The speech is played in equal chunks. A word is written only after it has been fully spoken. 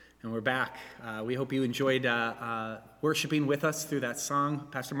And we're back. We hope you enjoyed worshiping with us through that song.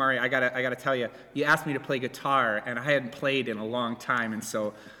 Pastor Mari, I gotta tell you, you asked me to play guitar, and I hadn't played in a long time, and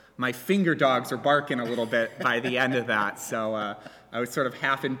so my finger dogs are barking a little bit by the end of that. So I was sort of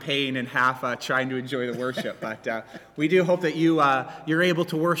half in pain and half trying to enjoy the worship. But we do hope that you're able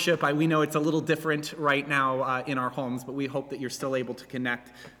to worship. We know it's a little different right now in our homes, but we hope that you're still able to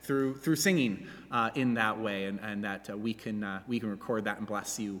connect through singing in that way, and that we can record that and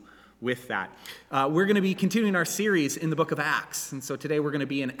bless you with that. We're going to be continuing our series in the book of Acts, and so today we're going to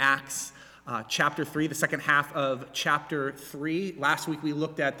be in Acts chapter 3, the second half of chapter 3. Last week we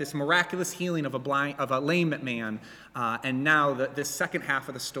looked at this miraculous healing of a lame man, and now this second half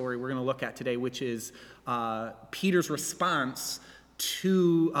of the story we're going to look at today, which is Peter's response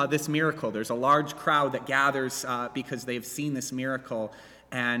to this miracle. There's a large crowd that gathers because they've seen this miracle,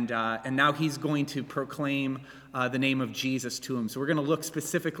 and now he's going to proclaim the name of Jesus to him. So we're going to look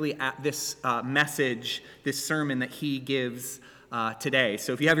specifically at this message, this sermon that he gives today.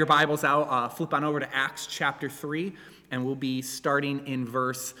 So if you have your Bibles out, flip on over to Acts chapter 3, and we'll be starting in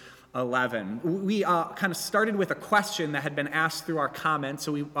verse 11. We kind of started with a question that had been asked through our comments,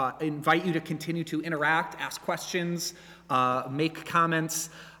 so we invite you to continue to interact, ask questions, make comments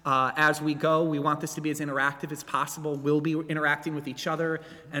as we go. We want this to be as interactive as possible. We'll be interacting with each other,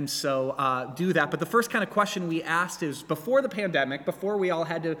 and so do that. But the first kind of question we asked is, before the pandemic, before we all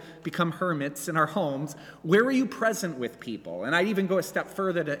had to become hermits in our homes, where were you present with people? And I'd even go a step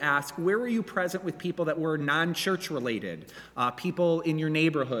further to ask, where were you present with people that were non-church related? People in your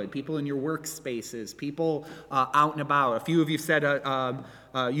neighborhood, people in your workspaces, people out and about. A few of you said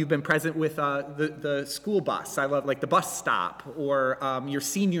you've been present with the school bus. I love like the bus stop, or your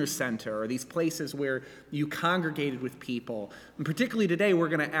senior center, or these places where you congregated with people. And particularly today, we're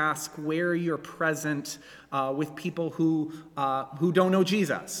going to ask where you're present with people who don't know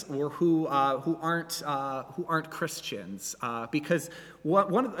Jesus, or who aren't Christians, because the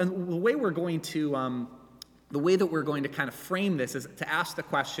way that we're going to kind of frame this is to ask the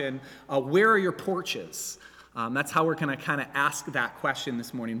question, where are your porches? That's how we're going to kind of ask that question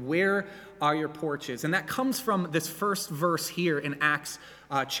this morning. Where are your porches? And that comes from this first verse here in Acts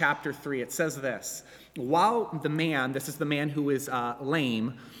chapter 3. It says this: while the man, this is the man who is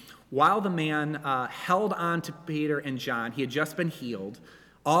lame, while the man held on to Peter and John, he had just been healed,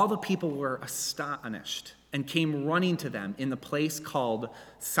 all the people were astonished and came running to them in the place called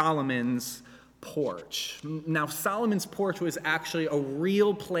Solomon's Porch. Now, Solomon's Porch was actually a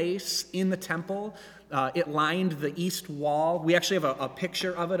real place in the temple. It lined the east wall. We actually have a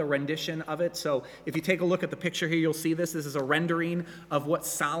picture of it, a rendition of it. So if you take a look at the picture here, you'll see this. This is a rendering of what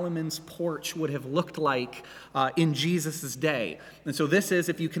Solomon's porch would have looked like in Jesus' day. And so this is,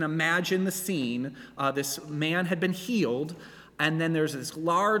 if you can imagine the scene, this man had been healed, and then there's this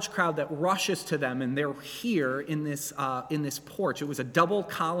large crowd that rushes to them, and they're here in this porch. It was a double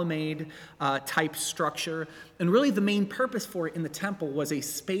colonnade type structure, and really the main purpose for it in the temple was a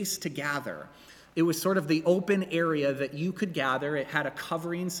space to gather. It was sort of the open area that you could gather. It had a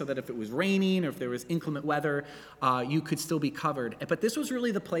covering so that if it was raining or if there was inclement weather, you could still be covered. But this was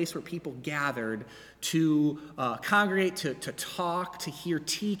really the place where people gathered to congregate, to talk, to hear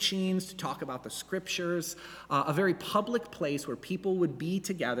teachings, to talk about the scriptures, a very public place where people would be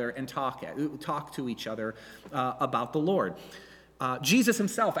together and talk to each other about the Lord. Jesus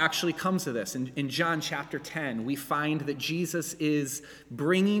himself actually comes to this. In John chapter 10, we find that Jesus is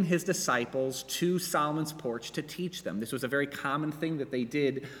bringing his disciples to Solomon's Porch to teach them. This was a very common thing that they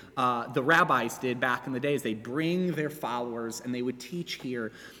did, the rabbis did back in the days. They bring their followers and they would teach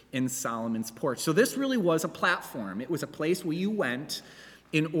here in Solomon's Porch. So this really was a platform. It was a place where you went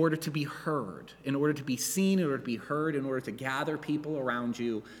in order to be heard, in order to be seen, in order to be heard, in order to gather people around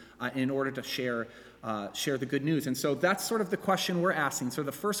you, in order to share the good news. And so that's sort of the question we're asking. So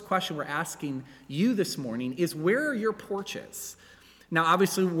the first question we're asking you this morning is, where are your porches? Now,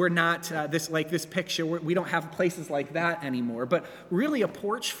 obviously, we're not this picture. We don't have places like that anymore. But really, a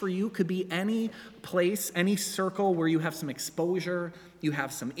porch for you could be any place, any circle where you have some exposure, you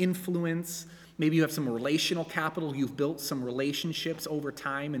have some influence. Maybe you have some relational capital. You've built some relationships over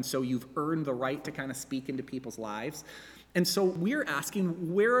time, and so you've earned the right to kind of speak into people's lives. And so we're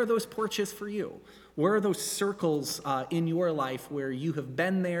asking, where are those porches for you? Where are those circles in your life where you have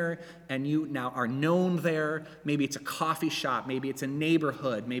been there and you now are known there? Maybe it's a coffee shop. Maybe it's a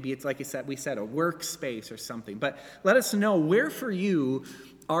neighborhood. Maybe it's, like we said, a workspace or something. But let us know, where for you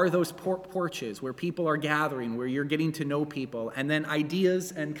are those porches where people are gathering, where you're getting to know people, and then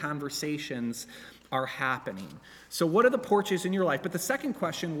ideas and conversations are happening. So what are the porches in your life? But the second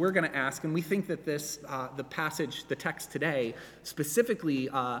question we're going to ask, and we think that this, the passage, the text today, specifically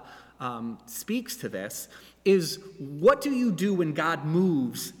speaks to this, is what do you do when God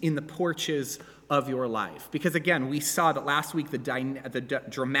moves in the porches of your life? Because again, we saw that last week the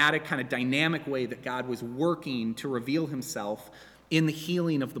dramatic kind of dynamic way that God was working to reveal himself in the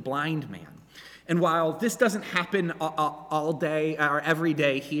healing of the blind man. And while this doesn't happen all day or every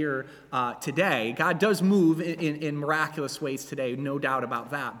day here today, God does move in miraculous ways today, no doubt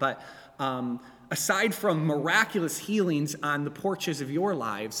about that. But aside from miraculous healings on the porches of your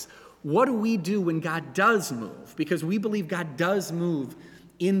lives, what do we do when God does move? Because we believe God does move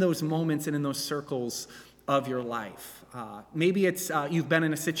in those moments and in those circles of your life. Maybe it's you've been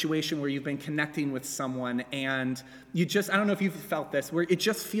in a situation where you've been connecting with someone and you just, I don't know if you've felt this, where it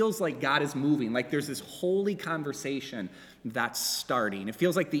just feels like God is moving, like there's this holy conversation that's starting. It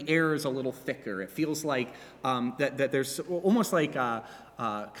feels like the air is a little thicker. It feels like that there's almost like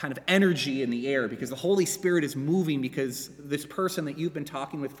kind of energy in the air because the Holy Spirit is moving because this person that you've been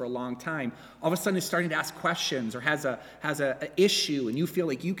talking with for a long time all of a sudden is starting to ask questions or has a issue, and you feel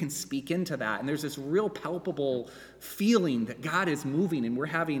like you can speak into that. And there's this real palpable feeling that God is moving and we're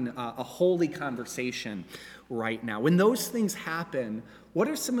having a holy conversation right now. When those things happen, what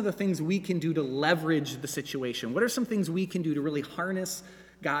are some of the things we can do to leverage the situation? What are some things we can do to really harness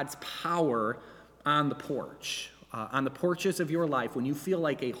God's power on the porch? On the porches of your life, when you feel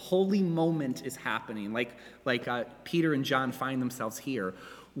like a holy moment is happening, like Peter and John find themselves here,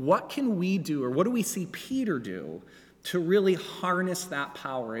 what can we do, or what do we see Peter do to really harness that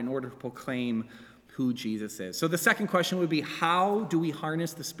power in order to proclaim who Jesus is? So the second question would be, how do we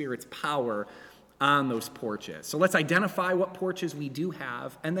harness the Spirit's power on those porches? So let's identify what porches we do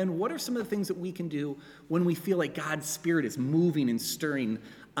have, and then what are some of the things that we can do when we feel like God's Spirit is moving and stirring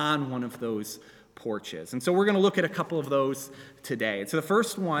on one of those porches. And so we're going to look at a couple of those today. And so the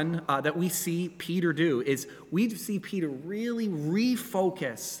first one that we see Peter do is we see Peter really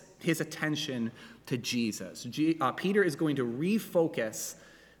refocus his attention to Jesus. Peter is going to refocus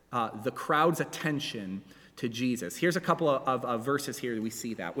the crowd's attention to Jesus. Here's a couple of verses here that we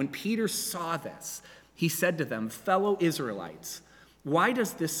see that. When Peter saw this, he said to them, "Fellow Israelites, why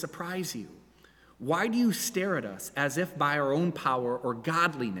does this surprise you? Why do you stare at us as if by our own power or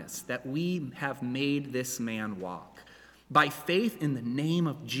godliness that we have made this man walk? By faith in the name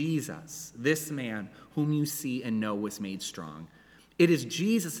of Jesus, this man whom you see and know was made strong. It is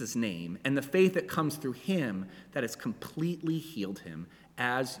Jesus' name and the faith that comes through him that has completely healed him,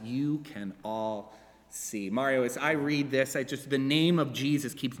 as you can all see." Mario, as I read this, the name of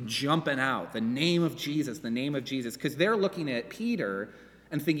Jesus keeps jumping out. The name of Jesus, because they're looking at Peter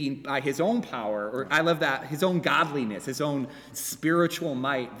and thinking by his own power, or I love that, his own godliness, his own spiritual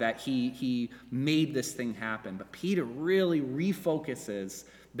might, that he made this thing happen. But Peter really refocuses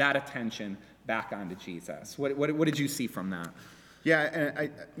that attention back onto Jesus. What did you see from that? Yeah,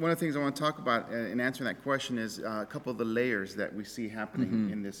 and one of the things I want to talk about in answering that question is a couple of the layers that we see happening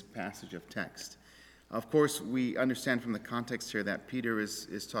in this passage of text. Of course, we understand from the context here that Peter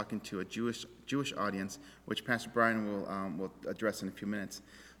is talking to a Jewish audience, which Pastor Bryan will address in a few minutes.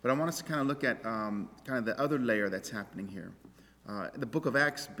 But I want us to kind of look at kind of the other layer that's happening here. The book of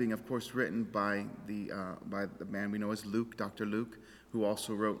Acts being, of course, written by the man we know as Luke, Dr. Luke, who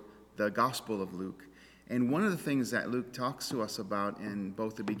also wrote the Gospel of Luke. And one of the things that Luke talks to us about in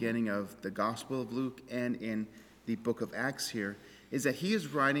both the beginning of the Gospel of Luke and in the book of Acts here is that he is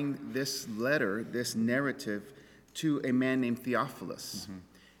writing this letter, this narrative, to a man named Theophilus.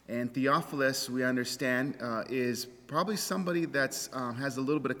 And Theophilus, we understand, is probably somebody that has a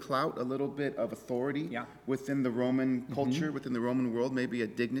little bit of clout, a little bit of authority within the Roman culture, within the Roman world, maybe a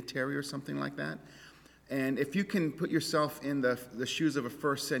dignitary or something like that. And if you can put yourself in the shoes of a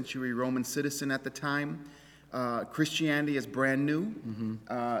first century Roman citizen at the time, Christianity is brand new.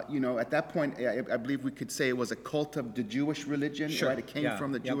 At that point, I believe we could say it was a cult of the Jewish religion, right? It came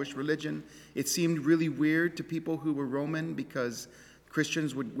from the Jewish religion. It seemed really weird to people who were Roman because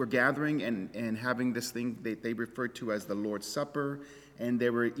Christians were gathering and having this thing they referred to as the Lord's Supper, and they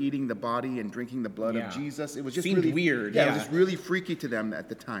were eating the body and drinking the blood of Jesus. It was just really weird. It was just really freaky to them at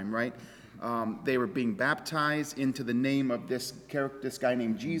the time, right? They were being baptized into the name of this guy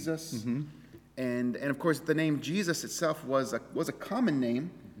named Jesus. And of course, the name Jesus itself was a common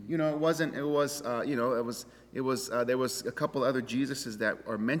name. There was a couple other Jesuses that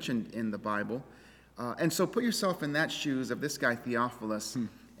are mentioned in the Bible. And so put yourself in that shoes of this guy Theophilus.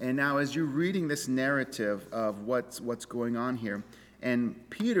 And now as you're reading this narrative of what's going on here, and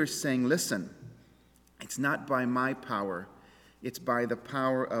Peter's saying, listen, it's not by my power, It's by the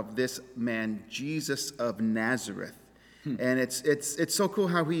power of this man, Jesus of Nazareth. And it's so cool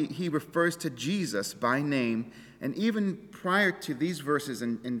how he refers to Jesus by name. And even prior to these verses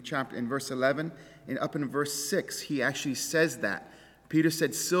in verse 11 and up in verse 6, he actually says that. Peter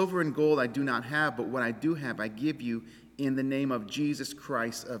said, "Silver and gold I do not have, but what I do have I give you in the name of Jesus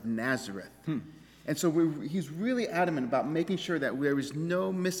Christ of Nazareth." And so he's really adamant about making sure that there is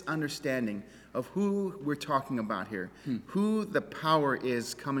no misunderstanding of who we're talking about here, who the power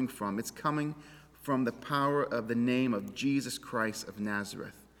is coming from. It's coming from the power of the name of Jesus Christ of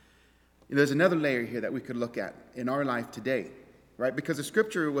Nazareth. There's another layer here that we could look at in our life today, right? Because the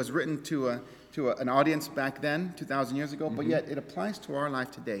scripture was written to an audience back then, 2,000 years ago, but yet it applies to our life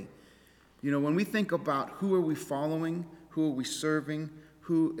today. When we think about who are we following, who are we serving,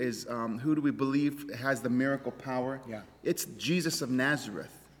 who do we believe has the miracle power? Yeah. It's Jesus of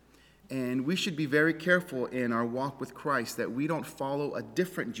Nazareth. And we should be very careful in our walk with Christ that we don't follow a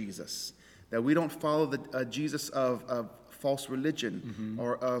different Jesus, that we don't follow the Jesus of false religion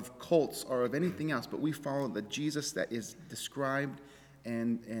or of cults or of anything else, but we follow the Jesus that is described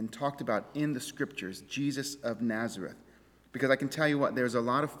and talked about in the scriptures, Jesus of Nazareth. Because I can tell you what, there's a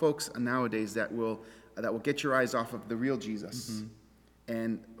lot of folks nowadays that will get your eyes off of the real Jesus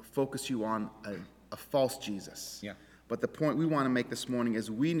and focus you on a false Jesus. Yeah. But the point we want to make this morning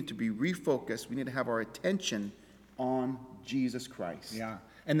is we need to be refocused. We need to have our attention on Jesus Christ. Yeah.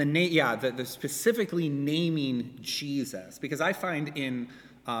 And the specifically naming Jesus, because I find in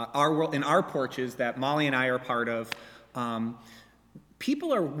our world, in our porches that Molly and I are part of,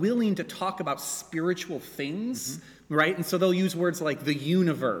 people are willing to talk about spiritual things, right? And so they'll use words like the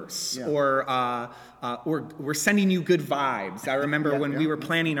universe, or we're sending you good vibes. I remember when we were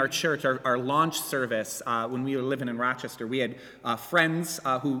planning our church, our launch service, when we were living in Rochester, we had friends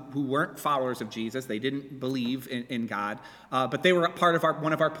who weren't followers of Jesus. They didn't believe in God, but they were part of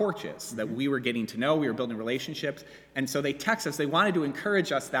one of our porches that we were getting to know. We were building relationships. And so they texted us. They wanted to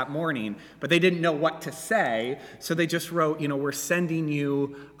encourage us that morning, but they didn't know what to say. So they just wrote, we're sending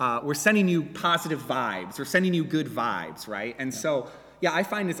you positive vibes. We're sending you good vibes, right? And so, I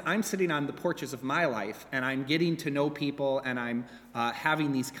find as I'm sitting on the porches of my life and I'm getting to know people and I'm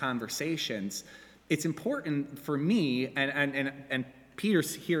having these conversations, it's important for me, and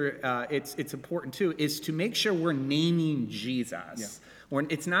Peter's here, it's important too, is to make sure we're naming Jesus.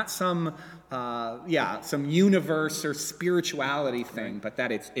 It's not some universe or spirituality thing, but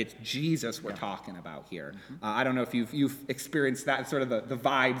that it's Jesus we're talking about here. I don't know if you've experienced that sort of the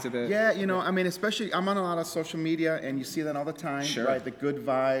vibes of the... Yeah, especially I'm on a lot of social media and you see that all the time, right? The good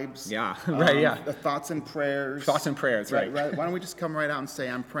vibes. Yeah, right, the thoughts and prayers. Thoughts and prayers, right. Why don't we just come right out and say,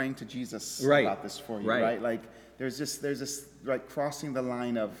 I'm praying to Jesus about this for you, right? Like there's this like crossing the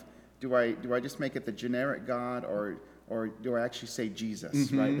line of, do I just make it the generic God or do I actually say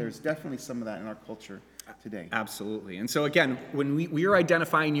Jesus, right? There's definitely some of that in our culture today. Absolutely. And so again, when we are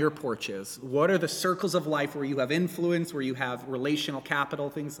identifying your porches, what are the circles of life where you have influence, where you have relational capital,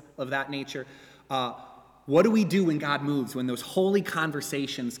 things of that nature? What do we do when God moves, when those holy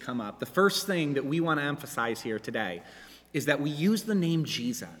conversations come up? The first thing that we want to emphasize here today is that we use the name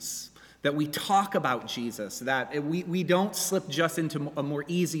Jesus, that we talk about Jesus, that we don't slip just into a more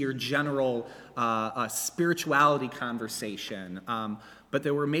easy or general spirituality conversation, but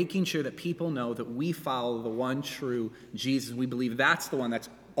that we're making sure that people know that we follow the one true Jesus. We believe that's the one that's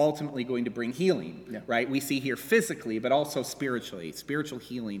ultimately going to bring healing, right? We see here physically, but also spiritually, spiritual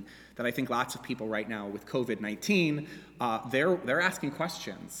healing that I think lots of people right now with COVID-19, they're asking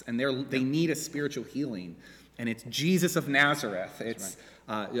questions and they need a spiritual healing. And it's Jesus of Nazareth. It's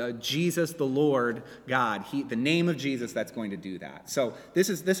Jesus, the Lord God. The name of Jesus that's going to do that. So this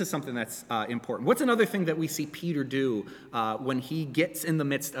is something that's important. What's another thing that we see Peter do when he gets in the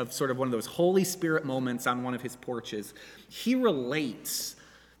midst of sort of one of those Holy Spirit moments on one of his porches? He relates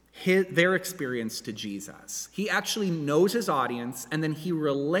their experience to Jesus. He actually knows his audience, and then he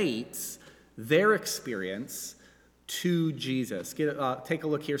relates their experience to Jesus. Take a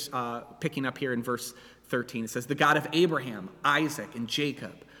look here, picking up here in verse 13. It says, "The God of Abraham, Isaac, and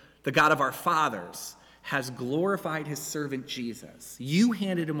Jacob, the God of our fathers, has glorified his servant Jesus. You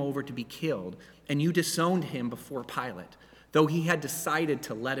handed him over to be killed, and you disowned him before Pilate, though he had decided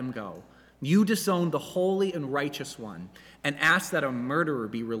to let him go. You disowned the holy and righteous one and asked that a murderer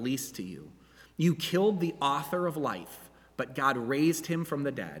be released to you. You killed the author of life, but God raised him from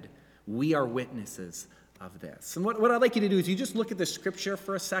the dead. We are witnesses of this. And what I'd like you to do is you just look at the scripture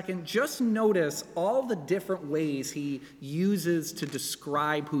for a second. Just notice all the different ways he uses to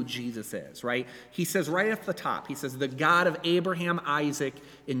describe who Jesus is, right? He says right off the top, he says, the God of Abraham, Isaac,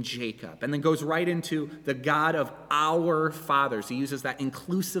 and Jacob. And then goes right into the God of our fathers. He uses that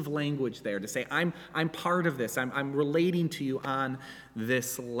inclusive language there to say, I'm part of this. I'm relating to you on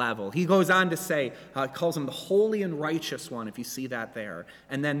this level. He goes on to say, calls him the holy and righteous one, if you see that there.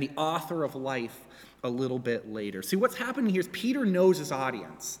 And then the author of life a little bit later. See, what's happening here is Peter knows his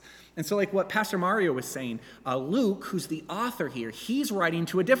audience. And so like what Pastor Mario was saying, Luke, who's the author here, he's writing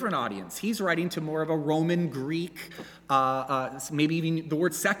to a different audience. He's writing to more of a Roman, Greek, maybe even the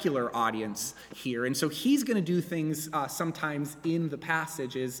word secular audience here. And so he's going to do things sometimes in the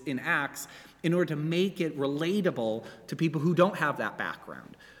passages in Acts in order to make it relatable to people who don't have that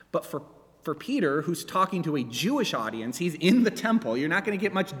background. But for Peter, who's talking to a Jewish audience, he's in the temple. You're not going to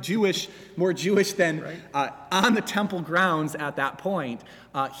get much more Jewish than on the temple grounds at that point.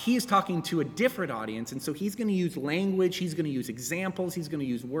 He's talking to a different audience, and so he's going to use language, he's going to use examples, he's going to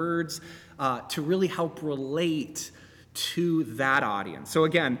use words to really help relate to that audience. So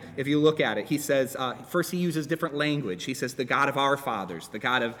again, if you look at it, he says, first he uses different language. He says the God of our fathers, the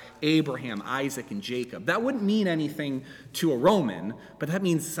God of Abraham, Isaac, and Jacob. That wouldn't mean anything to a Roman, but that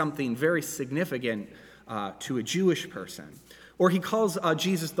means something very significant to a Jewish person. Or he calls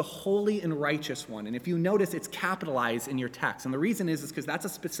Jesus the holy and righteous one. And if you notice, it's capitalized in your text. And the reason is because that's a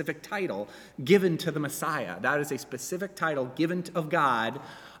specific title given to the Messiah. That is a specific title given of God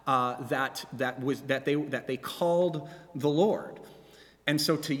that they called the Lord. And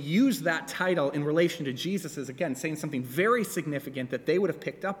so to use that title in relation to Jesus is, again, saying something very significant that they would have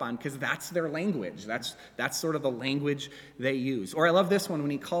picked up on because that's their language. That's sort of the language they use. Or I love this one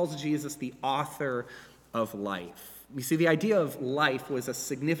when he calls Jesus the author of life. You see, the idea of life was a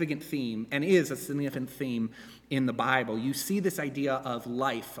significant theme and is a significant theme in the Bible. You see this idea of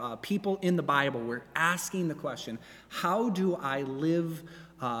life. People in the Bible were asking the question, how do I live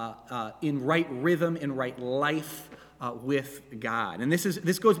in right rhythm, in right life with God? And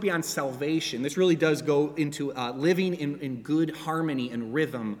this goes beyond salvation. This really does go into living in good harmony and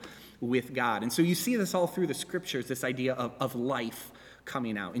rhythm with God. And so you see this all through the scriptures, this idea of life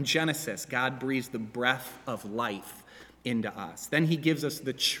coming out. In Genesis, God breathes the breath of life into us. Then he gives us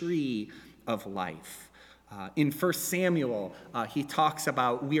the tree of life. In 1 Samuel, he talks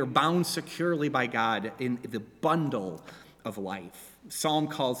about we are bound securely by God in the bundle of life. Psalm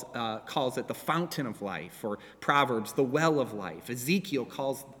calls it the fountain of life, or Proverbs, the well of life. Ezekiel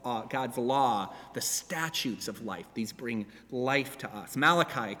calls God's law the statutes of life. These bring life to us.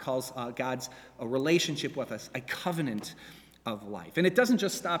 Malachi calls God's relationship with us a covenant of life. And it doesn't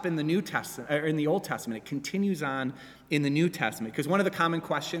just stop in the New Testament or in the Old Testament. It continues on in the New Testament, because one of the common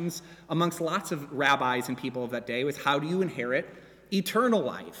questions amongst lots of rabbis and people of that day was, how do you inherit eternal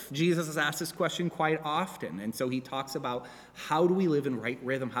life? Jesus has asked this question quite often, and so he talks about how do we live in right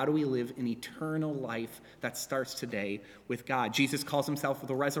rhythm? How do we live in eternal life that starts today with God? Jesus calls himself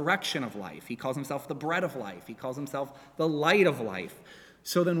the resurrection of life. He calls himself the bread of life. He calls himself the light of life.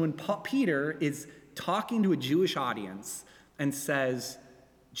 So then when Peter is talking to a Jewish audience and says,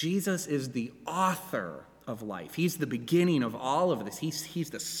 Jesus is the author of life. He's the beginning of all of this. He's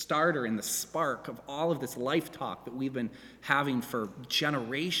the starter and the spark of all of this life talk that we've been having for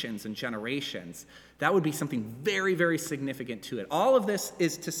generations and generations. That would be something very, very significant to it. All of this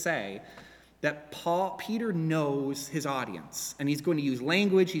is to say that Peter knows his audience, and he's going to use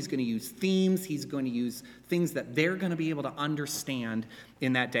language, he's going to use themes, he's going to use things that they're going to be able to understand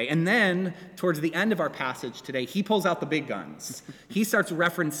in that day. And then, towards the end of our passage today, he pulls out the big guns. He starts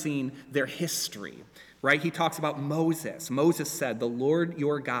referencing their history, right? He talks about Moses. Moses said, "The Lord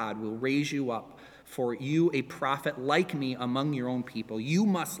your God will raise you up for you a prophet like me among your own people. You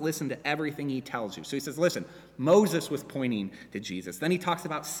must listen to everything he tells you." So he says, listen, Moses was pointing to Jesus. Then he talks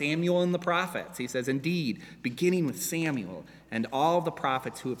about Samuel and the prophets. He says, indeed, beginning with Samuel and all the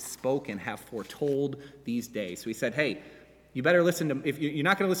prophets who have spoken have foretold these days. So he said, hey, you better listen to, if you're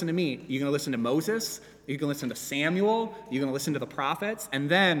not going to listen to me, you're going to listen to Moses, you're going to listen to Samuel, you're going to listen to the prophets, and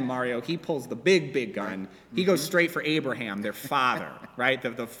then, Mario, he pulls the big gun. He goes straight for Abraham, their father, right?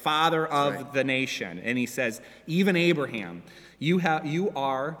 The father of the nation. And he says, even Abraham, you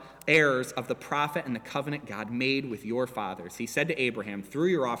are heirs of the prophet and the covenant God made with your fathers. He said to Abraham, through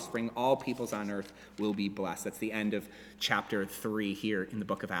your offspring, all peoples on earth will be blessed. That's the end of chapter 3 here in the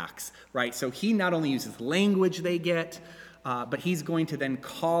book of Acts, right? So he not only uses language they get, but he's going to then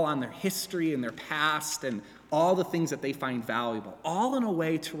call on their history and their past and all the things that they find valuable, all in a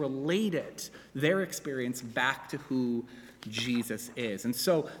way to relate their experience back to who Jesus is. And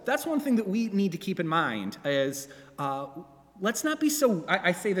so that's one thing that we need to keep in mind is let's not be so,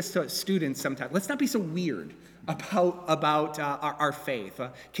 I say this to students sometimes, let's not be so weird about our faith.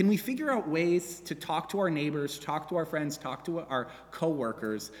 Can we figure out ways to talk to our neighbors, talk to our friends, talk to our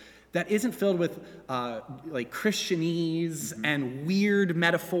coworkers that isn't filled with like Christianese and weird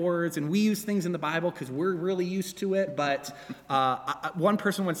metaphors, and we use things in the Bible because we're really used to it, but one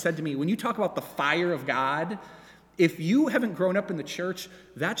person once said to me, when you talk about the fire of God, if you haven't grown up in the church,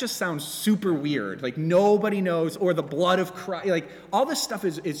 that just sounds super weird. Like nobody knows, or the blood of Christ, like all this stuff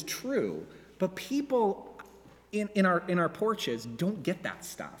is true, but people in our porches don't get that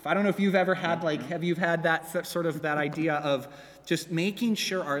stuff. I don't know if you've ever had have you had that sort of that idea of just making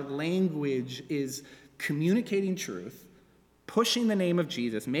sure our language is communicating truth, pushing the name of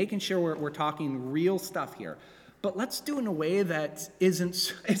Jesus, making sure we're talking real stuff here. But let's do it in a way that isn't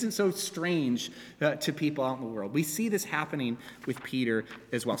so strange to people out in the world. We see this happening with Peter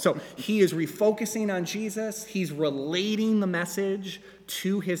as well. So he is refocusing on Jesus. He's relating the message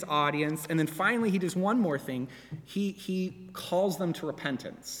to his audience. And then finally, he does one more thing. He calls them to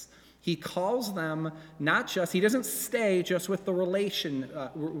repentance. He calls them he doesn't stay just with the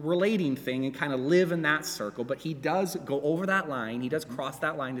relating thing and kind of live in that circle, but he does go over that line. He does cross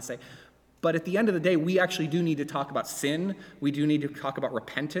that line to say, but at the end of the day, we actually do need to talk about sin. We do need to talk about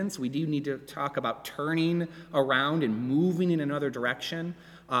repentance. We do need to talk about turning around and moving in another direction.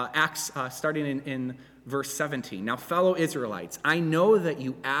 Acts, starting in verse 17. Now, fellow Israelites, I know that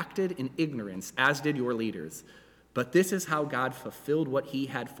you acted in ignorance, as did your leaders. But this is how God fulfilled what he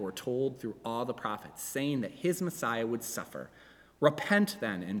had foretold through all the prophets, saying that his Messiah would suffer. Repent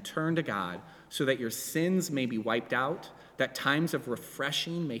then and turn to God, so that your sins may be wiped out, that times of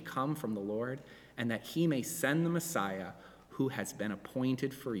refreshing may come from the Lord, and that he may send the Messiah who has been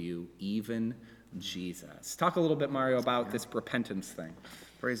appointed for you, even Jesus. Talk a little bit, Mario, about this repentance thing.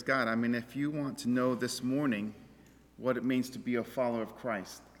 Praise God. I mean, if you want to know this morning what it means to be a follower of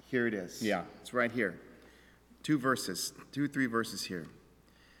Christ, here it is. Yeah. It's right here. 3 verses here.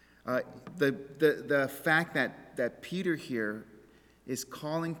 The fact that Peter here is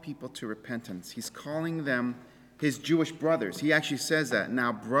calling people to repentance. He's calling them his Jewish brothers. He actually says that.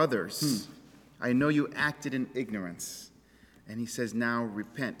 Now, brothers, I know you acted in ignorance. And he says, now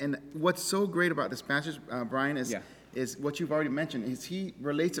repent. And what's so great about this passage, Bryan, is what you've already mentioned, is he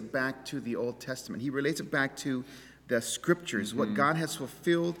relates it back to the Old Testament. He relates it back to the scriptures, what God has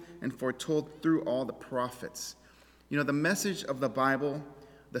fulfilled and foretold through all the prophets. You know, the message of the Bible,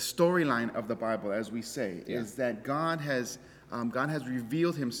 the storyline of the Bible, as we say, is that God has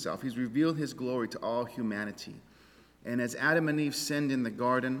revealed himself. He's revealed his glory to all humanity. And as Adam and Eve sinned in the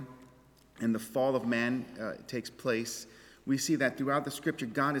garden and the fall of man takes place, we see that throughout the scripture,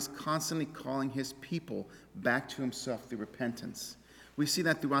 God is constantly calling his people back to himself through repentance. We see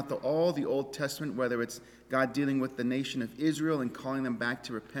that throughout all the Old Testament, whether it's God dealing with the nation of Israel and calling them back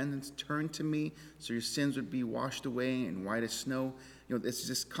to repentance, turn to me so your sins would be washed away and white as snow. You know, it's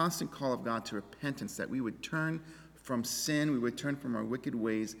this constant call of God to repentance, that we would turn from sin, we would turn from our wicked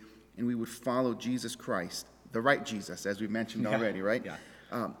ways, and we would follow Jesus Christ, the right Jesus, as we mentioned already, right?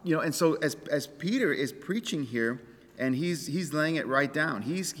 Yeah. You know, and so as Peter is preaching here, and he's laying it right down,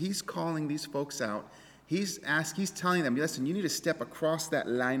 he's calling these folks out. He's telling them, listen, you need to step across that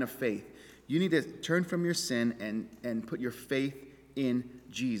line of faith. You need to turn from your sin and put your faith in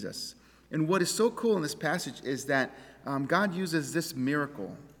Jesus. And what is so cool in this passage is that God uses this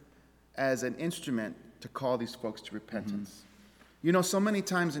miracle as an instrument to call these folks to repentance. You know, so many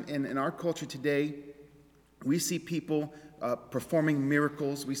times in our culture today, we see people performing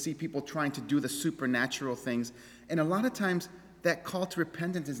miracles. We see people trying to do the supernatural things. And a lot of times that call to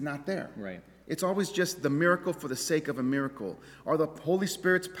repentance is not there. Right. It's always just the miracle for the sake of a miracle, or the Holy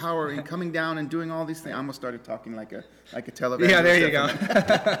Spirit's power in coming down and doing all these things. I almost started talking like a televangelist. Yeah, there you go.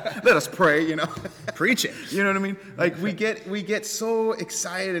 Let us pray, you know. Preach it. You know what I mean? Like we get so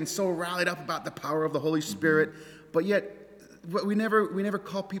excited and so rallied up about the power of the Holy Spirit, but yet we never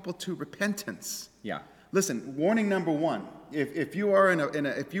call people to repentance. Yeah. Listen, warning number one: if you are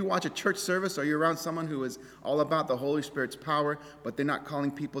if you watch a church service or you're around someone who is all about the Holy Spirit's power, but they're not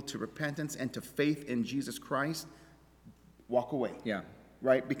calling people to repentance and to faith in Jesus Christ, walk away. Yeah.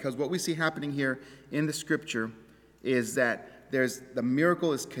 Right? Because what we see happening here in the scripture is that the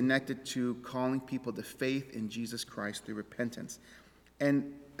miracle is connected to calling people to faith in Jesus Christ through repentance.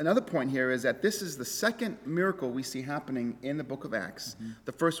 And another point here is that this is the second miracle we see happening in the book of Acts.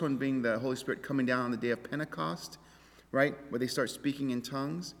 The first one being the Holy Spirit coming down on the day of Pentecost, right, where they start speaking in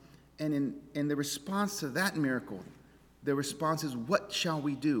tongues. And in the response to that miracle, the response is, what shall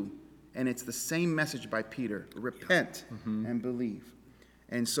we do? and it's the same message by Peter: repent and believe.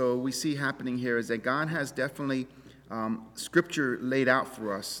 And so we see happening here is that God has definitely Scripture laid out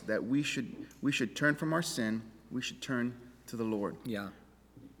for us that we should turn from our sin. We should turn to the Lord. Yeah,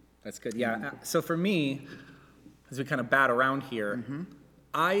 that's good. Yeah. So for me, as we kind of bat around here,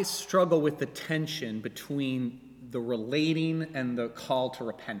 I struggle with the tension between the relating and the call to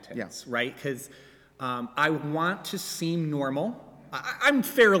repentance, right? Because I want to seem normal. I'm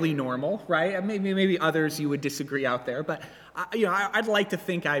fairly normal, right? Maybe others you would disagree out there, but I'd like to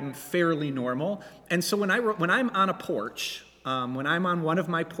think I'm fairly normal. And so when I'm on a porch, when I'm on one of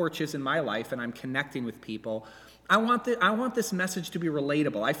my porches in my life and I'm connecting with people, I want this message to be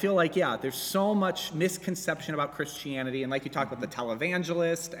relatable. I feel like, there's so much misconception about Christianity, and like you talked about the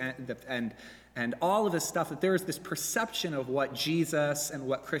televangelist and all of this stuff, that there is this perception of what Jesus and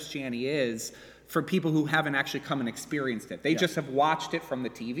what Christianity is for people who haven't actually come and experienced it. They just have watched it from the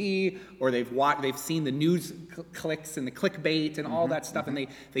TV, or they've seen the news clicks and the clickbait and all that stuff, and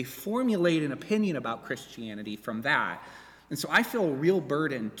they formulate an opinion about Christianity from that. And so I feel a real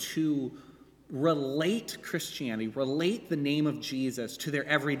burden to relate Christianity, relate the name of Jesus to their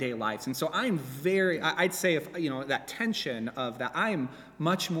everyday lives. And so I'd say if, that tension of that, I'm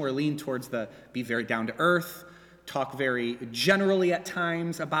much more lean towards be very down to earth, talk very generally at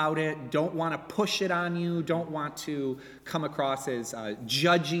times about it, don't want to push it on you, don't want to come across as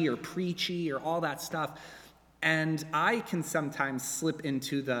judgy or preachy or all that stuff. And I can sometimes slip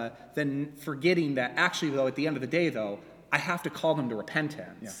into then forgetting that actually, though, at the end of the day, though, I have to call them to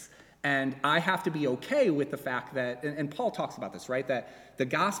repentance. Yeah. And I have to be okay with the fact that, and Paul talks about this, right? That the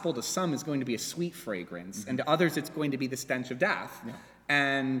gospel to some is going to be a sweet fragrance, and to others it's going to be the stench of death. Yeah.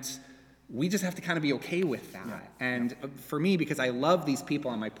 And we just have to kind of be okay with that. Yeah. And for me, because I love these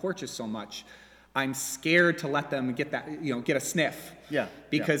people on my porches so much, I'm scared to let them get a sniff. Yeah.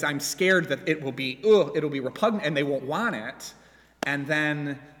 Because I'm scared that it'll be repugnant and they won't want it. And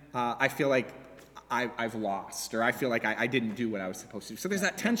then I feel like I've lost, or I feel like I didn't do what I was supposed to do. So there's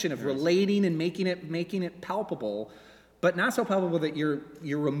that tension of relating and making it palpable, but not so palpable that you're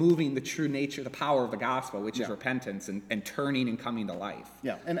removing the true nature, the power of the gospel, which is repentance and turning and coming to life.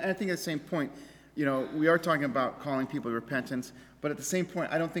 Yeah, and I think at the same point, we are talking about calling people to repentance, but at the same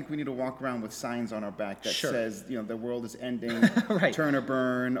point, I don't think we need to walk around with signs on our back that says, the world is ending, right. Turn or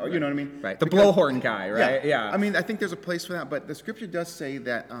burn, or you know what I mean? Right, the blowhorn guy, right? Yeah. I mean, I think there's a place for that, but the Scripture does say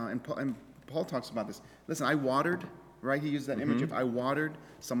that, and Paul talks about this. Listen, I watered, right? He used that image of I watered,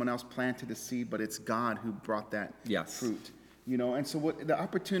 someone else planted the seed, but it's God who brought that fruit. And so what the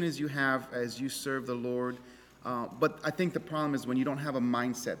opportunities you have as you serve the Lord, but I think the problem is when you don't have a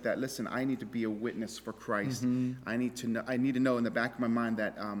mindset that, listen, I need to be a witness for Christ. I need to know in the back of my mind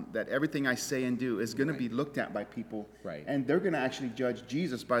that that everything I say and do is going to be looked at by people, and they're going to actually judge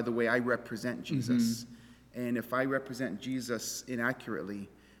Jesus by the way I represent Jesus. And if I represent Jesus inaccurately,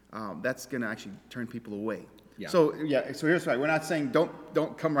 that's going to actually turn people away. Yeah. So here's right. We're not saying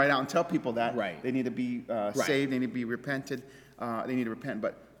don't come right out and tell people that. Right. They need to be saved. They need to be repented. They need to repent.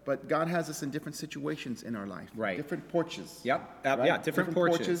 But God has us in different situations in our life. Right. Different porches. Yep. Right? Yeah. Different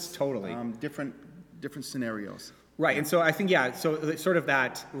porches. Totally. Different scenarios. Right. Yeah. And so I think so sort of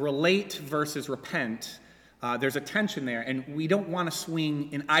that relate versus repent. There's a tension there, and we don't want to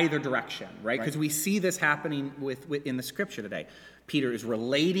swing in either direction, right? Because we see this happening in the Scripture today. Peter is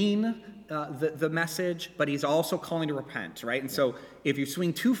relating the message, but he's also calling to repent, right? And so if you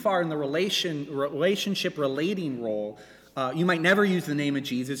swing too far in the relationship relating role, you might never use the name of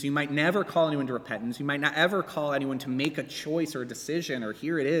Jesus. You might never call anyone to repentance. You might not ever call anyone to make a choice or a decision, or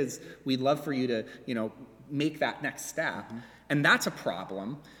here it is, we'd love for you to, make that next step. And that's a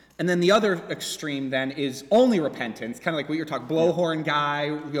problem. And then the other extreme then is only repentance, kind of like what you're talking, blowhorn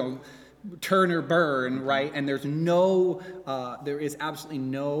guy, turn or burn, right? And there is absolutely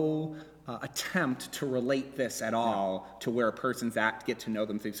no attempt to relate this at all to where a person's at, get to know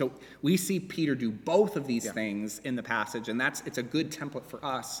them. So we see Peter do both of these things in the passage, and it's a good template for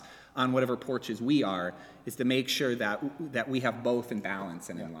us on whatever porches we are, is to make sure that we have both in balance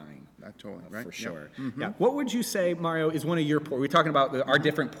and in line. Totally, right? For sure. Yeah. What would you say, Mario, is one of your porches? We're talking about our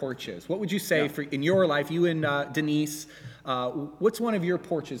different porches. What would you say in your life, you and Denise, what's one of your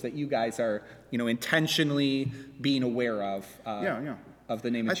porches that you guys are, intentionally being aware of? Of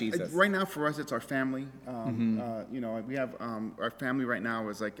the name of Jesus. Right now, for us, it's our family. We have our family right now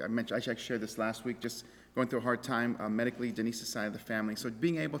is like I mentioned. Actually, I shared this last week. Just going through a hard time medically. Denise's side of the family. So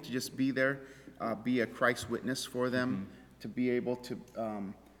being able to just be there, be a Christ witness for them, to be able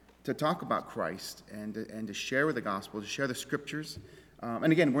to talk about Christ and to share with the gospel, to share the scriptures.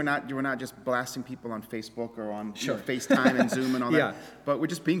 And again, we're not just blasting people on Facebook or on Sure. FaceTime and Zoom and all Yeah. that, but we're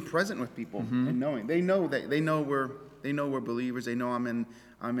just being present with people and knowing they know we're believers. They know I'm in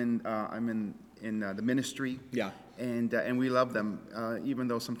the ministry. Yeah. And we love them, even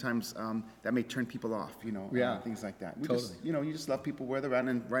though sometimes that may turn people off, Yeah. things like that. Totally. You just love people where they're at,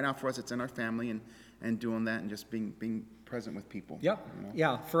 and right now for us, it's in our family and doing that and just being present with people. Yep.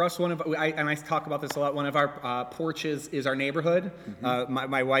 Yeah. For us, I talk about this a lot. One of our porches is our neighborhood.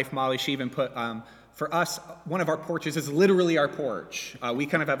 My wife Molly, she even put. For us, one of our porches is literally our porch. We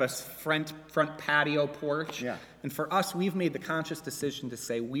kind of have a front patio porch. Yeah. And for us, we've made the conscious decision to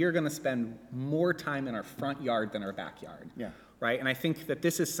say we are going to spend more time in our front yard than our backyard. Yeah. Right? And I think that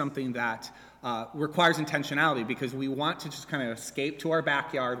this is something that requires intentionality, because we want to just kind of escape to our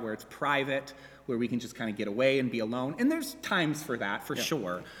backyard where it's private, where we can just kind of get away and be alone. And there's times for that, for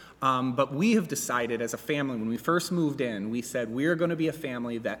sure. But we have decided as a family, when we first moved in, we said we're going to be a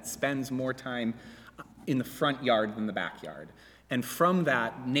family that spends more time in the front yard than the backyard. And from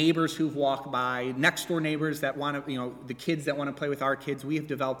that, neighbors who've walked by, next door neighbors that want to, the kids that want to play with our kids, we have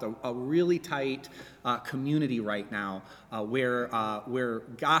developed a really tight community right now where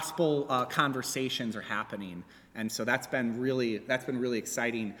gospel conversations are happening. And so that's been really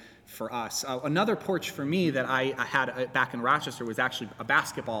exciting for us. Another porch for me that I had back in Rochester was actually a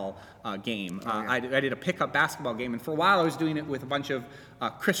basketball game. I did a pickup basketball game, and for a while I was doing it with a bunch of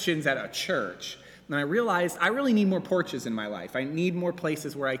Christians at a church. And I realized I really need more porches in my life. I need more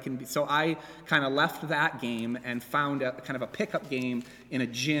places where I can be. So I kind of left that game and found a kind of a pickup game in a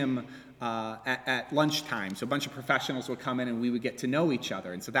gym at lunchtime. So a bunch of professionals would come in and we would get to know each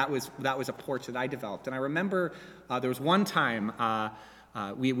other. And so that was a porch that I developed. And I remember there was one time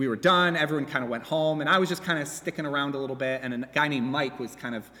we were done, everyone kind of went home, and I was just kind of sticking around a little bit, and a guy named Mike was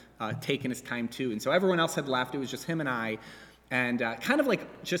kind of taking his time too. And so everyone else had left. It was just him and I. And kind of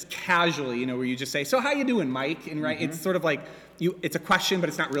like just casually, where you just say, "So how you doing, Mike?" And right, it's sort of like it's a question, but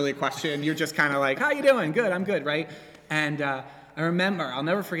it's not really a question. You're just kind of like, "How you doing?" "Good, I'm good," right? And I remember, I'll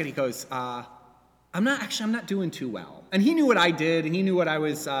never forget. He goes, I'm not doing too well." And he knew what I did, and he knew what I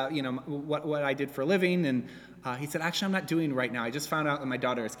was, what I did for a living. And he said, "Actually, I'm not doing right now. I just found out that my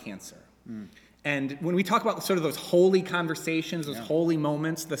daughter has cancer." And when we talk about sort of those holy conversations, those holy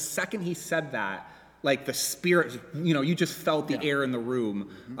moments, the second he said that, like the spirit, you just felt the air in the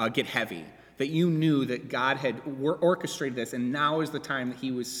room get heavy, that you knew that God had orchestrated this, and now is the time that he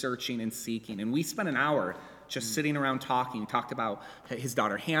was searching and seeking. And we spent an hour just sitting around talking. He talked about his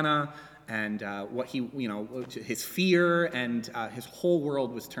daughter Hannah and what his fear, and his whole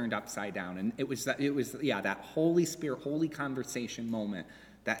world was turned upside down. And it was that Holy Spirit, holy conversation moment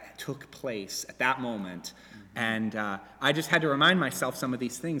that took place at that moment. And I just had to remind myself some of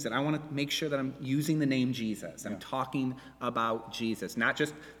these things, that I want to make sure that I'm using the name Jesus. I'm talking about Jesus, not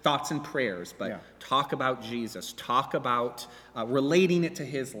just thoughts and prayers, but talk about Jesus, talk about relating it to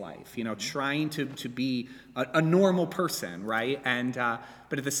his life, trying to be a normal person, right? And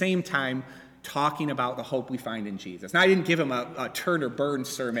but at the same time, talking about the hope we find in Jesus. Now, I didn't give him a turn or burn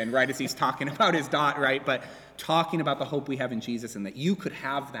sermon, right, as he's talking about his daughter, right? But talking about the hope we have in Jesus, and that you could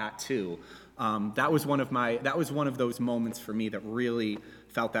have that too. That was one of those moments for me that really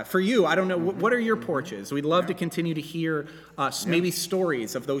felt that. For you, I don't know, what are your porches? We'd love to continue to hear maybe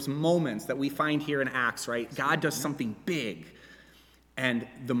stories of those moments that we find here in Acts, right? God does something big, and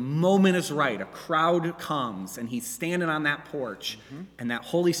the moment is right. A crowd comes, and he's standing on that porch, and that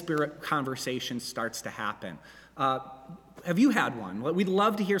Holy Spirit conversation starts to happen. Have you had one? We'd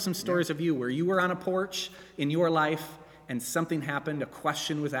love to hear some stories of you where you were on a porch in your life, and something happened, a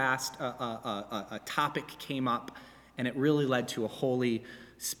question was asked, a topic came up, and it really led to a Holy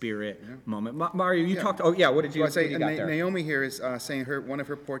Spirit moment. Mario, you talked. Oh, yeah. What did you got there? Naomi here is saying one of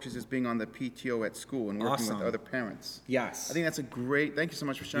her porches is being on the PTO at school and working with other parents. Yes. I think that's a great. Thank you so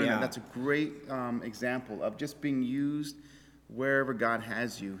much for sharing that. That's a great example of just being used wherever God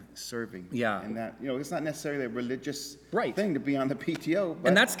has you serving. Yeah. And that, it's not necessarily a religious right. thing to be on the PTO. But,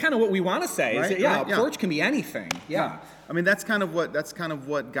 and that's kind of what we want to say. Right? Is that, porch can be anything. Yeah. I mean, that's kind of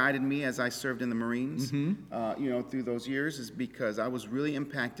what guided me as I served in the Marines, through those years, is because I was really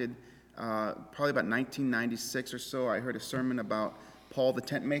impacted. Probably about 1996 or so, I heard a sermon about Paul the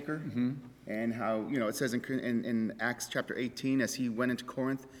tent maker, and how, it says in Acts chapter 18, as he went into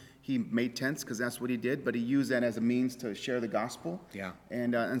Corinth, he made tents because that's what he did, but he used that as a means to share the gospel. Yeah.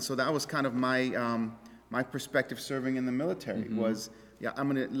 And so that was kind of my perspective serving in the military was, I'm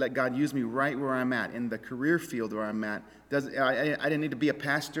going to let God use me right where I'm at, in the career field where I'm at. I didn't need to be a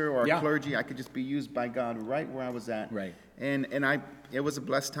pastor or a clergy. I could just be used by God right where I was at. Right. And it was a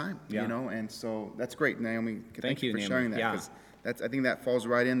blessed time, and so that's great, Naomi. Thank you for sharing that. I think that falls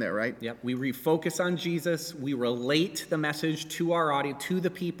right in there, right? Yep. We refocus on Jesus. We relate the message to our audience, to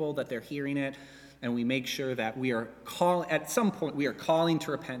the people that they're hearing it, and we make sure that at some point, we are calling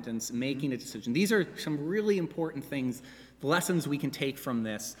to repentance, making a decision. These are some really important things, lessons we can take from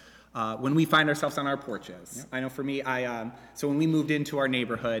this when we find ourselves on our porches. Yep. I know for me, so when we moved into our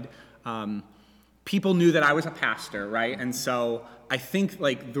neighborhood, people knew that I was a pastor, right? And so I think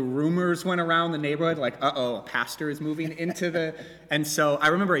like the rumors went around the neighborhood, like, a pastor is moving into the, and so I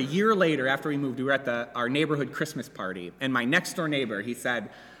remember a year later after we moved, we were at our neighborhood Christmas party, and my next door neighbor, he said,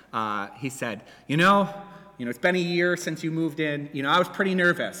 you know, it's been a year since you moved in, I was pretty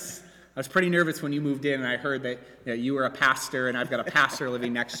nervous. I was pretty nervous when you moved in and I heard that you were a pastor and I've got a pastor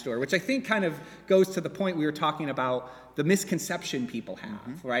living next door, which I think kind of goes to the point we were talking about, the misconception people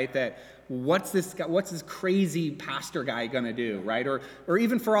have, right? That what's this crazy pastor guy going to do, right? Or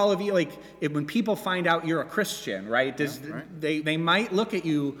even for all of you, like when people find out you're a Christian, right? They might look at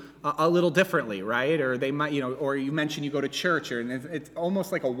you a little differently, right? Or they might, or you mentioned you go to church, and it's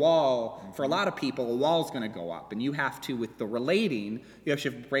almost like a wall. For a lot of people, a wall's going to go up, and you have to, with the relating, you have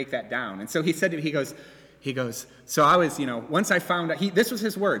to break that down. And so he said to me, he goes, so I was, once I found out, this was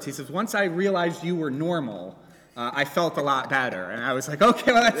his words. He says, once I realized you were normal, I felt a lot better. And I was like,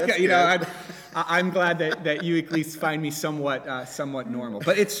 okay, well, that's good. I'm glad that you at least find me somewhat normal.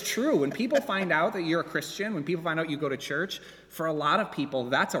 But it's true. When people find out that you're a Christian, when people find out you go to church, for a lot of people,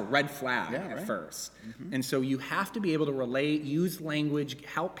 that's a red flag at first. Mm-hmm. And so you have to be able to relate, use language,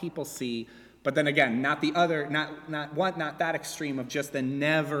 help people see. But then again, not that extreme of just the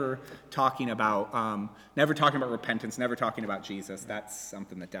never talking about repentance, never talking about Jesus. That's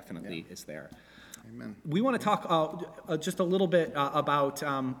something that definitely is there. Amen. We want to talk just a little bit about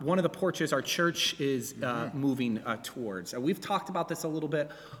one of the porches our church is moving towards. We've talked about this a little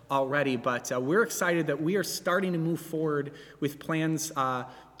bit already, but we're excited that we are starting to move forward with plans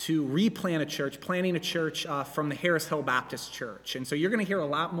to replant a church, planting a church from the Harris Hill Baptist Church. And so you're going to hear a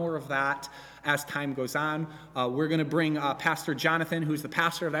lot more of that as time goes on. We're going to bring Pastor Jonathan, who's the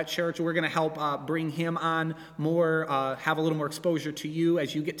pastor of that church. We're going to help bring him on more, have a little more exposure to you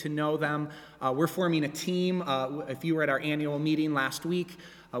as you get to know them. We're forming a team. If you were at our annual meeting last week,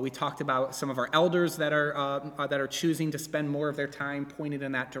 we talked about some of our elders that are choosing to spend more of their time pointed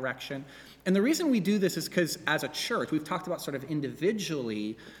in that direction. And the reason we do this is because as a church, we've talked about sort of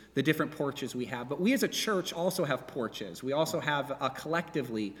individually the different porches we have, but we as a church also have porches. We also have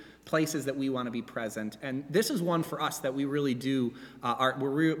collectively places that we want to be present. And this is one for us that we really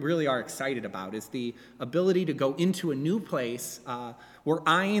really are excited about, is the ability to go into a new place. We're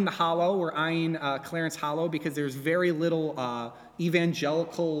eyeing the Hollow, we're eyeing Clarence Hollow, because there's very little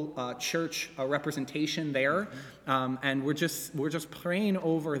evangelical church representation there. And we're just praying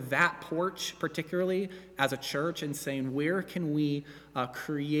over that porch, particularly as a church, and saying, where can we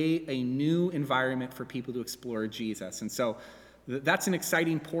create a new environment for people to explore Jesus? And so that's an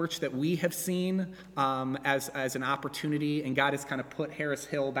exciting porch that we have seen as an opportunity, and God has kind of put Harris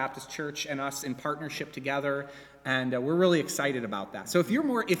Hill Baptist Church and us in partnership together, and we're really excited about that. So if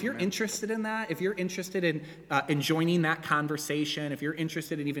you're interested in that, if you're interested in joining that conversation, if you're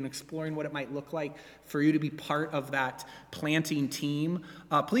interested in even exploring what it might look like for you to be part of that planting team,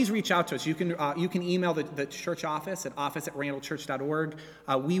 please reach out to us. You can email the church office at office@randallchurch.org.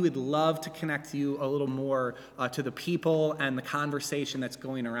 We would love to connect you a little more to the people and the conversation that's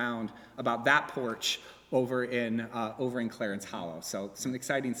going around about that porch over in Clarence Hollow. So some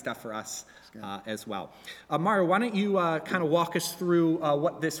exciting stuff for us as well. Mario, why don't you kind of walk us through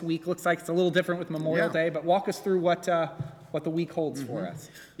what this week looks like? It's a little different with Memorial Day, but walk us through what the week holds for us.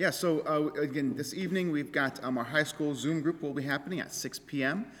 Yeah, so again, this evening we've got our high school Zoom group will be happening at 6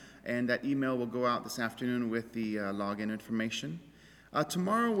 p.m., and that email will go out this afternoon with the login information.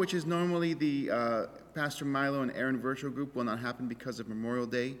 Tomorrow, which is normally the Pastor Milo and Aaron virtual group, will not happen because of Memorial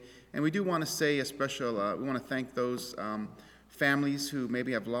Day. And we do want to say a special, we want to thank those families who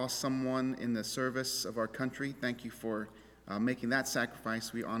maybe have lost someone in the service of our country. Thank you for making that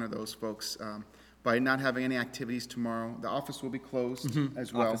sacrifice. We honor those folks by not having any activities tomorrow. The office will be closed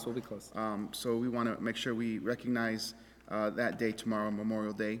as well. Office will be closed. So we want to make sure we recognize that day tomorrow,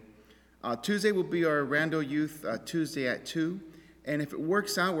 Memorial Day. Tuesday will be our Randall Youth Tuesday at 2. And if it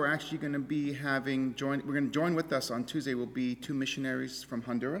works out, we're actually going to be we're going to join with us on Tuesday will be 2 missionaries from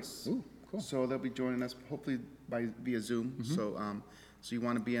Honduras. Ooh, cool. So they'll be joining us hopefully via Zoom. So you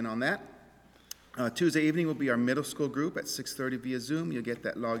want to be in on that. Tuesday evening will be our middle school group at 6:30 via Zoom. You'll get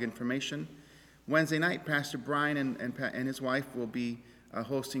that log information. Wednesday night, Pastor Bryan and his wife will be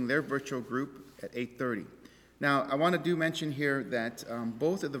hosting their virtual group at 8:30. Now, I want to mention here that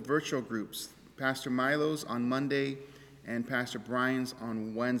both of the virtual groups, Pastor Milo's on Monday and Pastor Bryan's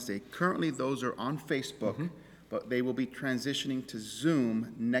on Wednesday. Currently, those are on Facebook, but they will be transitioning to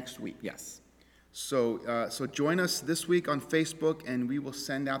Zoom next week. Yes. So join us this week on Facebook, and we will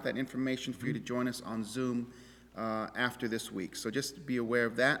send out that information for you to join us on Zoom after this week. So just be aware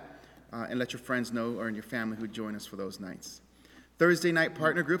of that, and let your friends know or in your family who join us for those nights. Thursday night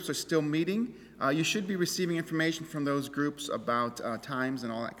partner groups are still meeting. You should be receiving information from those groups about times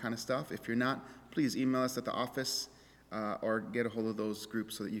and all that kind of stuff. If you're not, please email us at the office or get a hold of those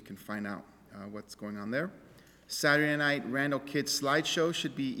groups so that you can find out what's going on there. Saturday night Randall Kids slideshow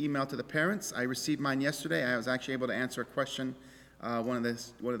should be emailed to the parents. I received mine yesterday. I was actually able to answer a question one of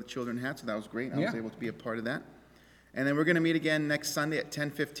the children had, so that was great. I was able to be a part of that. And then we're going to meet again next Sunday at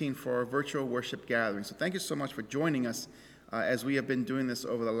 10:15 for our virtual worship gathering. So thank you so much for joining us as we have been doing this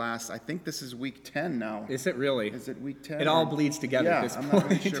over the last, I think this is week 10 now. Is it really? Is it week 10? It all bleeds together at this point. I'm not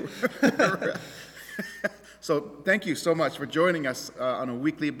really sure. So thank you so much for joining us on a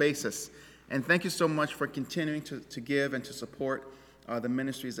weekly basis. And thank you so much for continuing to give and to support the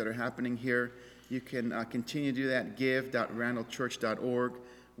ministries that are happening here. You can continue to do that, give.randallchurch.org.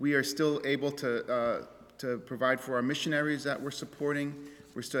 We are still able to provide for our missionaries that we're supporting.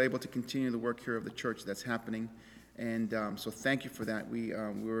 We're still able to continue the work here of the church that's happening. And so thank you for that. We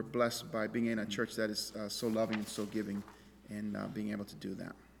were blessed by being in a church that is so loving and so giving, and being able to do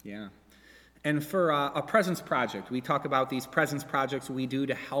that. Yeah. And for a presence project, we talk about these presence projects we do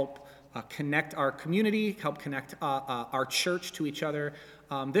to help connect our community, help connect our church to each other.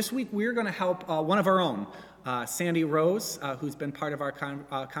 This week we're going to help one of our own, Sandy Rose, who's been part of our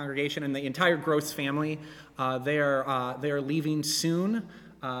congregation, and the entire Gross family. They are leaving soon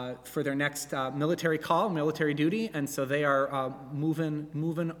for their next military duty, and so they are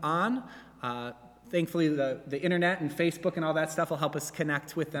moving on. Thankfully, the internet and Facebook and all that stuff will help us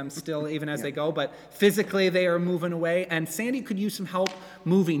connect with them still, even as they go. But physically, they are moving away. And Sandy could use some help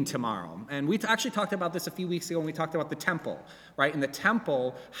moving tomorrow. And we actually talked about this a few weeks ago when we talked about the temple, right? In the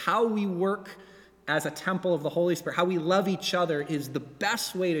temple, how we work as a temple of the Holy Spirit, how we love each other is the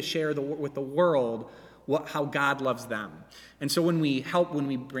best way to share with the world how God loves them. And so when we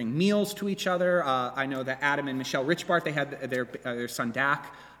bring meals to each other, I know that Adam and Michelle Richbart, they had their son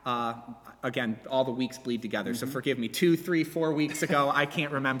Dak. Again, all the weeks bleed together, so forgive me. 2, 3, 4 weeks ago, I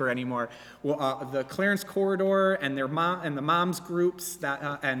can't remember anymore. Well, the Clarence Corridor and the moms groups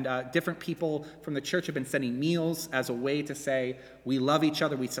and different people from the church have been sending meals as a way to say we love each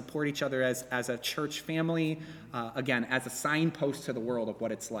other, we support each other as a church family. Again, as a signpost to the world of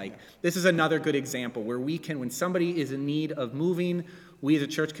what it's like. This is another good example where we can, when somebody is in need of moving, we as a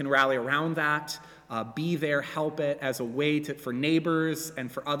church can rally around that. Be there, help it as a way for neighbors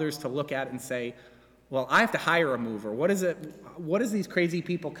and for others to look at and say, well, I have to hire a mover. What is these crazy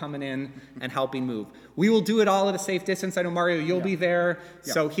people coming in and helping move? We will do it all at a safe distance. I know, Mario, you'll be there.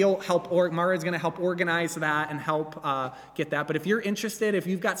 Yeah. So he'll help, Mario's going to help organize that and help get that. But if you're interested, if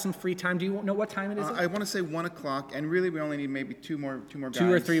you've got some free time, do you know what time it is? I want to say 1 o'clock, and really we only need maybe two more guys.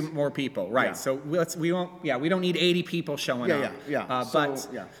 2 or 3 more people, right. Yeah. So we don't need 80 people showing up.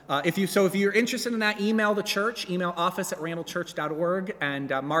 If you're interested in that, email the church, email office@randallchurch.org, and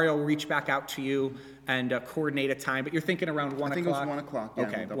Mario will reach back out to you and coordinate a time. But you're thinking around 1 o'clock? I think it was 1 o'clock. Yeah,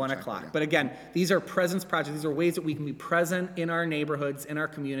 okay, we'll 1 o'clock. Yeah. But again, these are presence projects. These are ways that we can be present in our neighborhoods, in our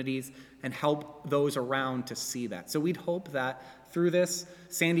communities, and help those around to see that. So we'd hope that through this,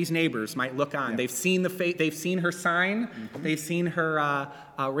 Sandy's neighbors might look on. Yeah. They've seen they've seen her sign. Mm-hmm. They've seen her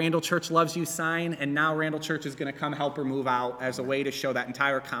Randall Church Loves You sign, and now Randall Church is going to come help her move out as a way to show that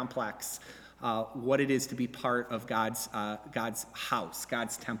entire complex what it is to be part of God's house,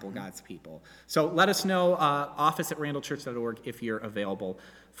 God's temple, God's people. So let us know, office@randallchurch.org, if you're available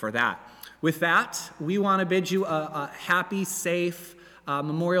for that. With that, we want to bid you a happy, safe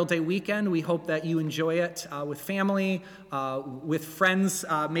Memorial Day weekend. We hope that you enjoy it with family, with friends,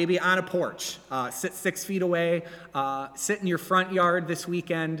 maybe on a porch. Sit 6 feet away, sit in your front yard this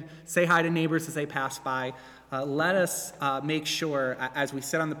weekend, say hi to neighbors as they pass by. Let us make sure, as we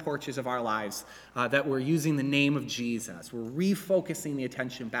sit on the porches of our lives, that we're using the name of Jesus. We're refocusing the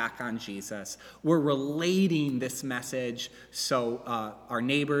attention back on Jesus. We're relating this message so our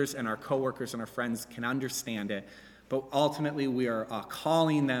neighbors and our coworkers and our friends can understand it. But ultimately, we are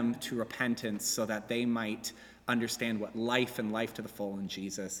calling them to repentance so that they might understand what life and life to the full in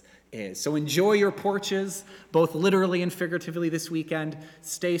Jesus is. So enjoy your porches, both literally and figuratively this weekend.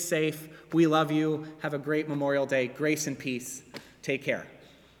 Stay safe. We love you. Have a great Memorial Day. Grace and peace. Take care.